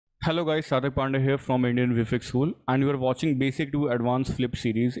Hello guys, Sarthak Pandey here from Indian VFX School, and you are watching Basic to Advanced Flip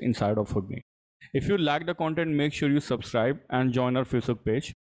series inside of Houdini. If you like the content, make sure you subscribe and join our Facebook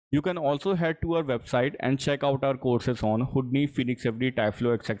page. You can also head to our website and check out our courses on Houdini, Phoenix FD,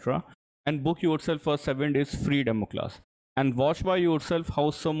 Tyflow, etc. and book yourself a 7 days free demo class. And watch by yourself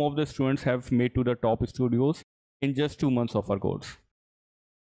how some of the students have made to the top studios in just 2 months of our course.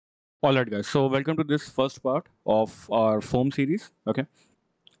 Alright guys, so welcome to this first part of our foam series. Okay.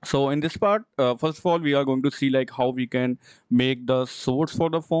 So in this part, first of all, we are going to see like how we can make the source for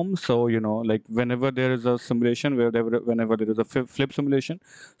the form. So like whenever there is a simulation, whenever there is a flip simulation,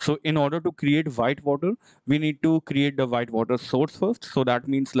 so in order to create whitewater, we need to create the whitewater source first. So that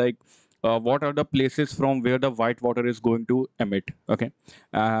means like what are the places from where the whitewater is going to emit. Okay,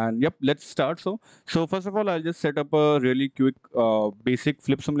 and yep, let's start. So first of all, I'll just set up a really quick basic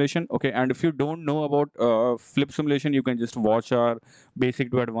flip simulation. Okay, and if you don't know about flip simulation, you can just watch our basic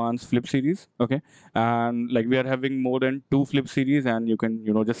to advanced flip series. Okay, and like we are having more than 2 flip series, and you can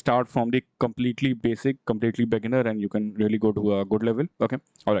just start from the completely basic, completely beginner, and you can really go to a good level. Okay,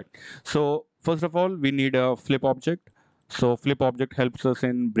 all right. So first of all, we need a flip object. So flip object helps us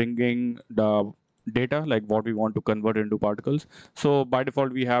in bringing the data, like what we want to convert into particles. So by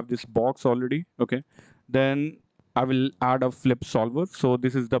default, we have this box already. Okay, then I will add a flip solver. So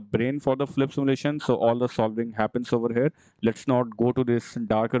this is the brain for the flip simulation. So all the solving happens over here. Let's not go to this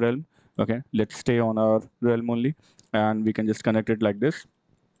dark realm. Okay, let's stay on our realm only, and we can just connect it like this.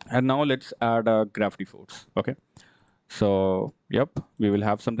 And now let's add a gravity force. Okay, so yep, we will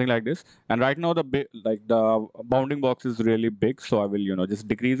have something like this. And right now the bounding box is really big, so I will just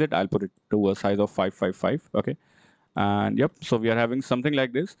decrease it. I'll put it to a size of 555. Okay, and yep, so we are having something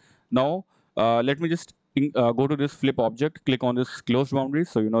like this. Now let me just go to this flip object, click on this closed boundary.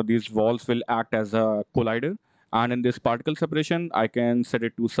 So these walls will act as a collider, and in this particle separation I can set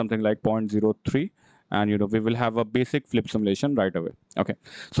it to something like 0.03, and we will have a basic flip simulation right away. Okay,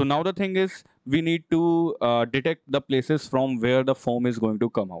 so now the thing is we need to detect the places from where the foam is going to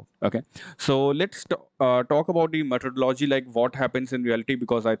come out. Okay, so let's talk about the methodology, like what happens in reality,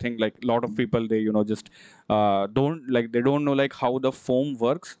 because I think like a lot of people, they just they don't know like how the foam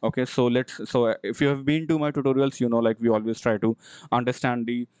works. Okay, so if you have been to my tutorials, like we always try to understand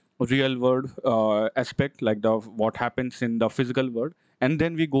the real world aspect, like the what happens in the physical world, and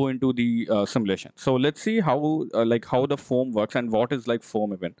then we go into the simulation. So let's see how how the foam works and what is like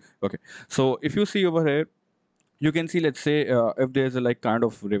foam even. Okay, so if you see over here, you can see, let's say if there's a like kind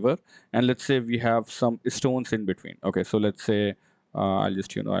of river, and let's say we have some stones in between. Okay, so let's say I'll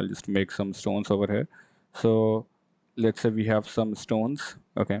just make some stones over here. So let's say we have some stones,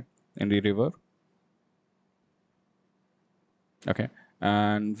 okay, in the river. Okay,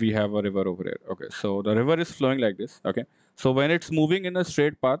 and we have a river over here. Okay, so the river is flowing like this. Okay, so when it's moving in a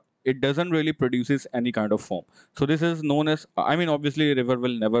straight path, it doesn't really produces any kind of foam. So this is known as, I mean, obviously a river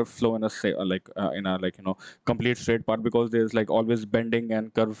will never flow in a in a complete straight path, because there's like always bending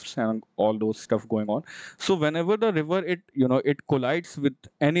and curves and all those stuff going on. So whenever the river, it collides with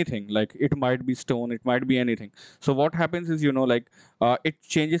anything, like it might be stone, it might be anything. So what happens is, it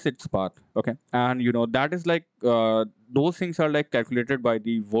changes its path. Okay, and that is like those things are like calculated by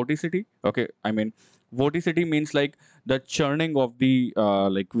the vorticity. Okay, I mean, vorticity means like the churning of the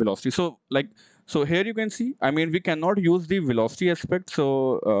like velocity. So here you can see, I mean, we cannot use the velocity aspect.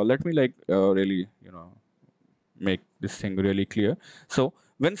 So let me like really make this thing really clear. So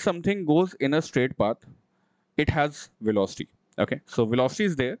when something goes in a straight path, it has velocity. Okay, so velocity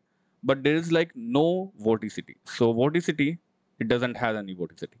is there, but there is like no vorticity. So vorticity, it doesn't have any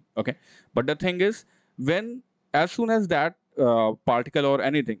vorticity. Okay, but the thing is, when as soon as that particle or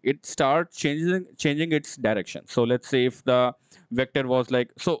anything, it starts changing its direction. So let's say if the vector was like,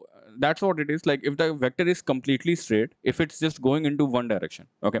 so that's what it is. Like if the vector is completely straight, if it's just going into one direction,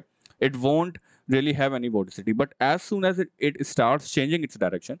 okay, it won't really have any vorticity. But as soon as it starts changing its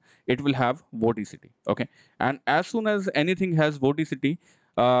direction, it will have vorticity. Okay, and as soon as anything has vorticity,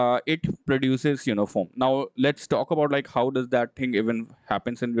 it produces foam. Now let's talk about like how does that thing even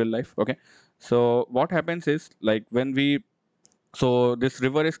happens in real life. Okay, so what happens is, like when we, so this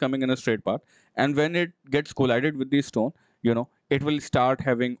river is coming in a straight path, and when it gets collided with the stone, it will start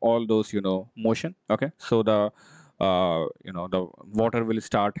having all those motion. Okay, so the water will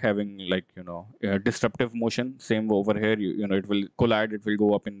start having like disruptive motion. Same over here, it will collide, it will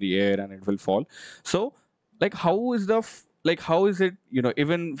go up in the air, and it will fall. So like how is like how is it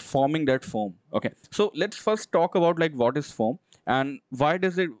even forming that foam? Okay, so let's first talk about like what is foam, and why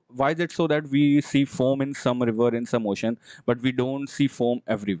is it so that we see foam in some river, in some ocean, but we don't see foam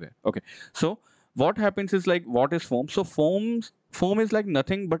everywhere. Okay, so what happens is, like, what is foam? So foams foam is like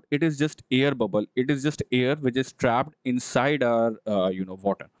nothing but it is just air bubble. It is just air which is trapped inside our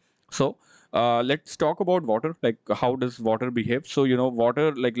water. So let's talk about water, like how does water behave. So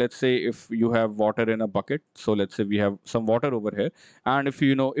water, like let's say if you have water in a bucket, so let's say we have some water over here, and if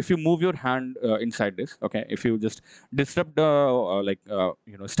you move your hand inside this, okay, if you just disrupt the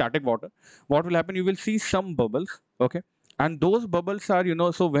static water, what will happen, you will see some bubbles, okay. And those bubbles are,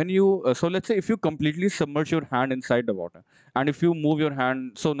 so when you so let's say if you completely submerge your hand inside the water, and if you move your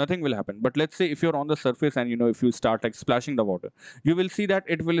hand, so nothing will happen. But let's say if you're on the surface and if you start like splashing the water, you will see that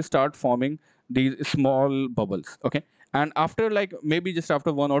it will start forming these small bubbles, okay. And after like maybe just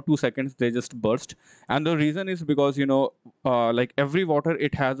after 1 or 2 seconds they just burst. And the reason is because like every water,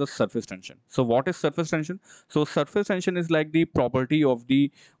 it has a surface tension. So what is surface tension? So surface tension is like the property of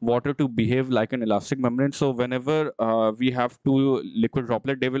the water to behave like an elastic membrane. So whenever we have two liquid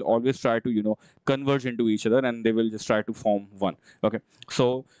droplet, they will always try to converge into each other, and they will just try to form one, okay.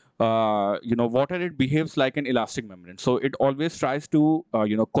 So water, it behaves like an elastic membrane, so it always tries to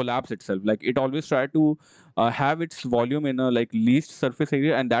collapse itself, like it always try to have its volume in a like least surface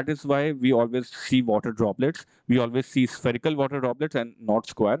area. And that is why we always see water droplets. We always see spherical water droplets and not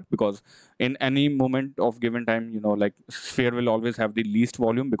square, because in any moment of given time, like sphere will always have the least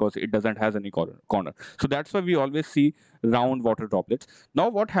volume because it doesn't has any corner. So that's why we always see round water droplets. Now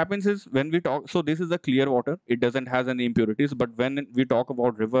what happens is, when we talk, so this is a clear water, it doesn't has any impurities. But when we talk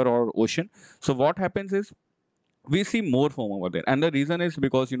about river or ocean, so what happens is we see more foam over there. And the reason is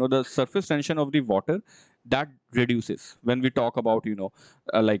because the surface tension of the water, that reduces when we talk about river,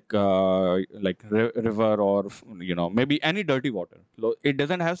 or maybe any dirty water. It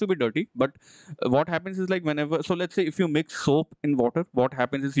doesn't have to be dirty, but what happens is, like whenever, so let's say if you mix soap in water, what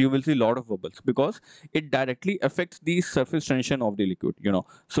happens is you will see a lot of bubbles, because it directly affects the surface tension of the liquid.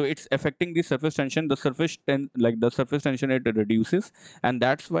 So it's affecting the surface tension, the surface tension, it reduces. And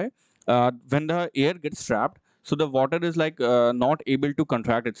that's why when the air gets trapped, so the water is like not able to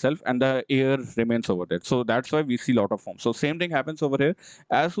contract itself, and the air remains over there. So that's why we see a lot of foam. So same thing happens over here.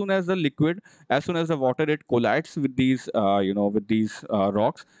 As soon as the water, it collides with these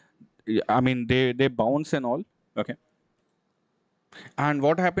rocks, I mean they bounce and all, okay. And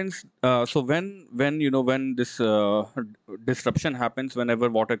what happens, so when this disruption happens, whenever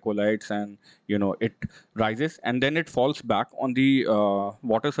water collides, and it rises and then it falls back on the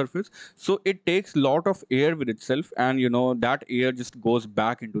water surface, so it takes lot of air with itself, and that air just goes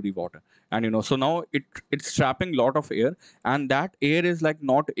back into the water. And so now it's trapping lot of air, and that air is like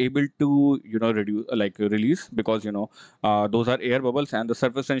not able to reduce, like release, because those are air bubbles, and the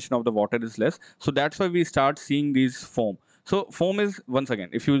surface tension of the water is less. So that's why we start seeing these foam. So foam is, once again,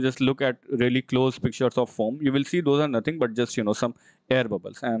 if you just look at really close pictures of foam, you will see those are nothing but just some air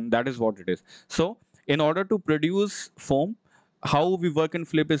bubbles, and that is what it is. So in order to produce foam, how we work in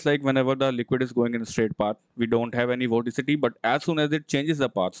flip is like, whenever the liquid is going in a straight path, we don't have any vorticity. But as soon as it changes the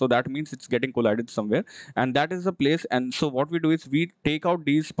path, so that means it's getting collided somewhere, and that is the place. And so what we do is we take out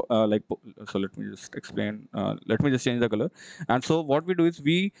these so let me just explain. Let me just change the color. And so what we do is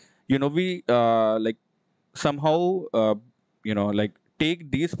we like somehow like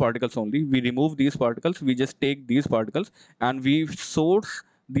take these particles only. We remove these particles, we just take these particles, and we source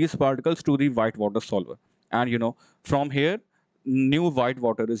these particles to the white water solver. And from here, new white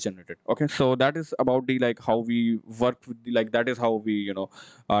water is generated, okay. So that is about the like how we work with the, like that is how we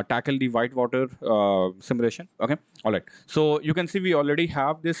tackle the white water simulation, okay. All right, so you can see we already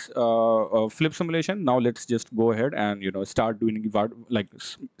have this flip simulation. Now let's just go ahead and start doing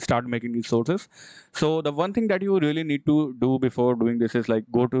start making these sources. So the one thing that you really need to do before doing this is like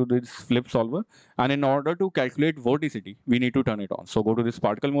go to this flip solver, and in order to calculate vorticity, we need to turn it on. So go to this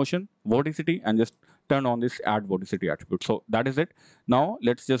particle motion vorticity and just turn on this add vorticity attribute. So that is it. Now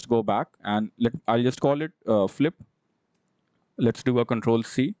let's just go back, and I'll just call it flip. Let's do a control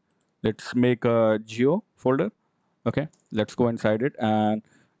C. Let's make a geo folder. Okay, let's go inside it, and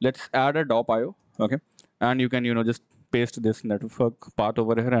let's add a dop.io. Okay, and you can just paste this network path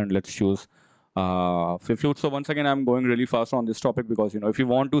over here, and let's choose flip fluid. So once again, I'm going really fast on this topic, because if you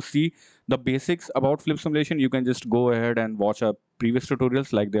want to see the basics about flip simulation, you can just go ahead and watch our previous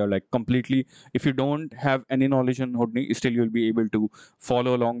tutorials. Like they are like completely, if you don't have any knowledge in Houdini, still you'll be able to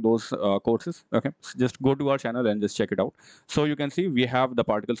follow along those courses. Okay, so just go to our channel and just check it out. So you can see we have the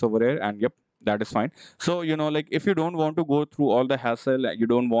particles over here, and yep, that is fine. So like if you don't want to go through all the hassle, you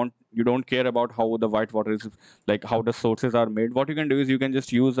don't care about how the white water is, like how the sources are made, what you can do is you can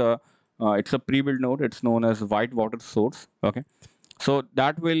just use a it's a pre-built node. It's known as white water source. Okay, So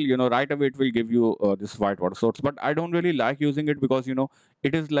that will, right away it will give you this whitewater source. But I don't really like using it because,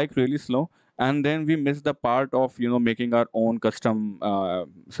 it is like really slow. And then we miss the part of, making our own custom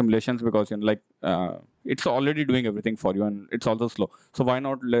simulations, because, it's already doing everything for you and it's also slow. So why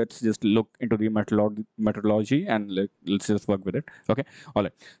not, let's just look into the methodology and let's just work with it. Okay. All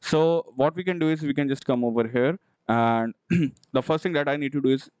right. So what we can do is we can just come over here, and the first thing that I need to do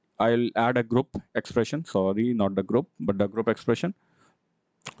is I'll add a group expression. Sorry, not the group, but the group expression.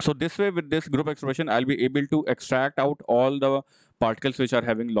 So this way, with this group expression, I'll be able to extract out all the particles which are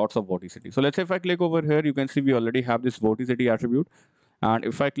having lots of vorticity. So let's say if I click over here, you can see we already have this vorticity attribute. And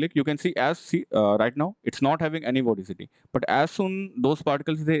if I click, you can see right now it's not having any vorticity. But as soon those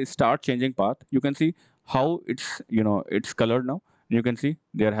particles they start changing path, you can see how it's colored now. You can see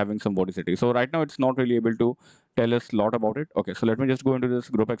they are having some vorticity. So right now it's not really able to tell us a lot about it. Okay, so let me just go into this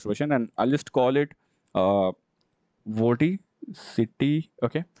group expression and I'll just call it uh, Vorticity.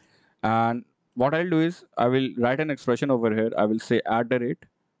 Okay. And what I'll do is I will write an expression over here. I will say at the rate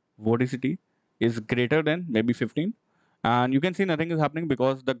vorticity is greater than maybe 15. And you can see nothing is happening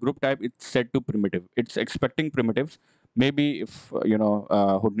because the group type is set to primitive. It's expecting primitives. Maybe if,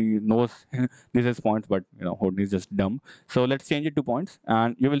 Houdini knows this is points, but, Houdini is just dumb. So let's change it to points.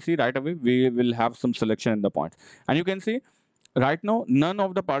 And you will see right away, we will have some selection in the points. And you can see right now none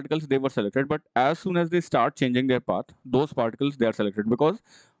of the particles they were selected, but as soon as they start changing their path, those particles they are selected, because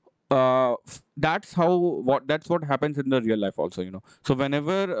that's what happens in the real life also. So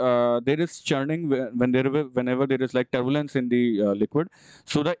whenever there is churning, whenever there is like turbulence in the liquid,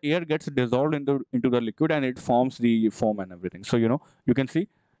 so the air gets dissolved into the liquid and it forms the foam and everything. So you can see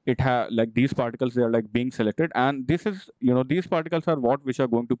like these particles they are like being selected, and this is these particles are what which are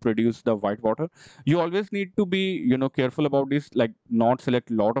going to produce the white water. You always need to be careful about this, like not select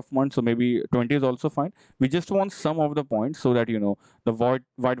a lot of points. So maybe 20 is also fine. We just want some of the points so that the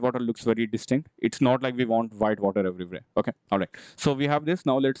white water looks very distinct. It's not like we want white water everywhere. Okay. All right. So we have this.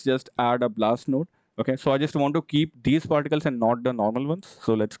 Now let's just add a blast node. Okay. So I just want to keep these particles and not the normal ones.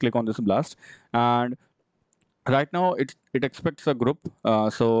 So let's click on this blast. And right now it expects a group.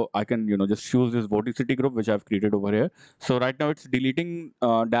 So I can just choose this vorticity group which I've created over here. So right now it's deleting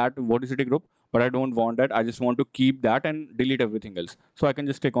that vorticity group, but I don't want that. I just want to keep that and delete everything else. So I can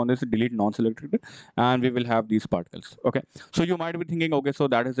just click on this delete non-selected, and we will have these particles. Okay. So you might be thinking, okay, so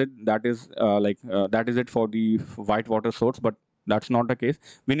that is it, that is it for the white water source, but that's not the case.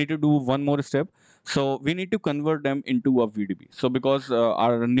 We need to do one more step. So we need to convert them into a VDB. So because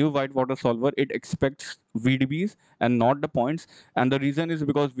our new whitewater solver, it expects VDBs and not the points. And the reason is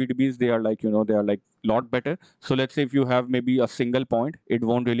because VDBs, they are like, they are like lot better. So let's say if you have maybe a single point, it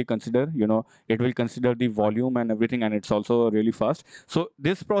won't really consider, it will consider the volume and everything. And it's also really fast. So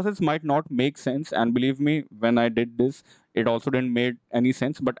this process might not make sense. And believe me, when I did this, it also didn't make any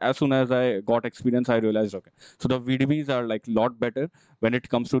sense. But as soon as I got experience, I realized, okay, so the VDBs are like lot better when it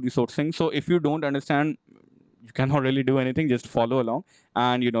comes to the sourcing. So if you don't understand, you cannot really do anything, just follow along.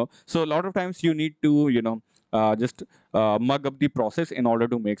 And so a lot of times you need to just mug up the process in order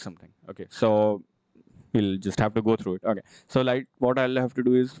to make something. Okay, so we'll just have to go through it. Okay, so like what I'll have to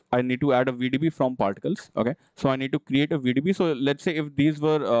do is I need to add a VDB from particles. Okay, so I need to create a VDB. So let's say if these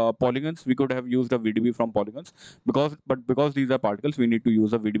were polygons, we could have used a VDB from polygons, because these are particles, we need to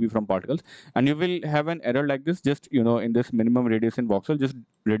use a VDB from particles. And you will have an error like this. Just in this minimum radius in voxel, just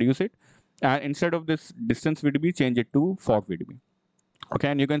reduce it, and instead of this distance VDB, change it to fog VDB. Okay,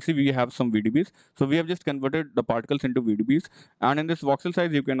 and you can see we have some VDBs. So we have just converted the particles into VDBs. And in this voxel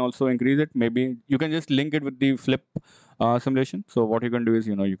size, you can also increase it. Maybe you can just link it with the flip simulation. So what you can do is,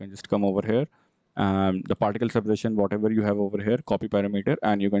 you can just come over here, the particle separation, whatever you have over here, copy parameter,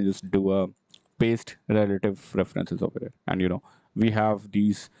 and you can just do a paste relative references over here. And, we have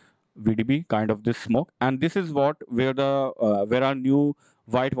these VDB kind of this smoke. And this is where our new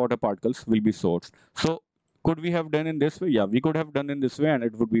white water particles will be sourced. So could we have done in this way? Yeah, we could have done in this way and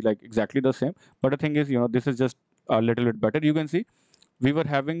it would be like exactly the same. But the thing is, this is just a little bit better. You can see we were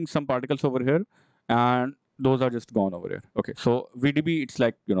having some particles over here and those are just gone over here. Okay, so VDB, it's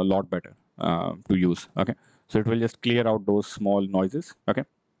like, a lot better to use. Okay, so it will just clear out those small noises. Okay.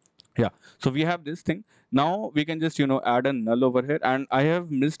 Yeah, so we have this thing. Now we can just add a null over here, and I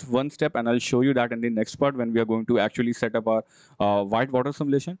have missed one step, and I'll show you that in the next part when we are going to actually set up our white water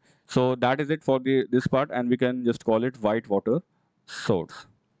simulation. So that is it for this part, and we can just call it white water source.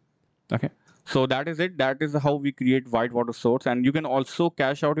 Okay, so that is it. That is how we create white water source, and you can also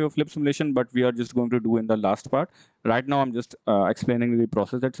cache out your flip simulation, but we are just going to do in the last part. Right now I'm just explaining the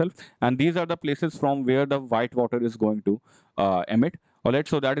process itself, and these are the places from where the white water is going to emit. All right,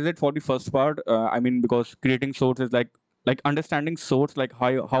 so that is it for the first part. I mean, because creating source is like like understanding source, like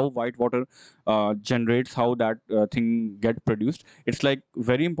how white water generates, how that thing get produced. It's like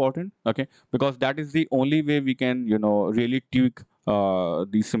very important, okay, because that is the only way we can, you know, really tweak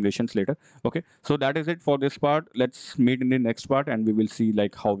these simulations later. Okay, so that is it for this part. Let's meet in the next part and we will see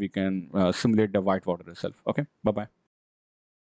like how we can simulate the white water itself. Okay, bye bye.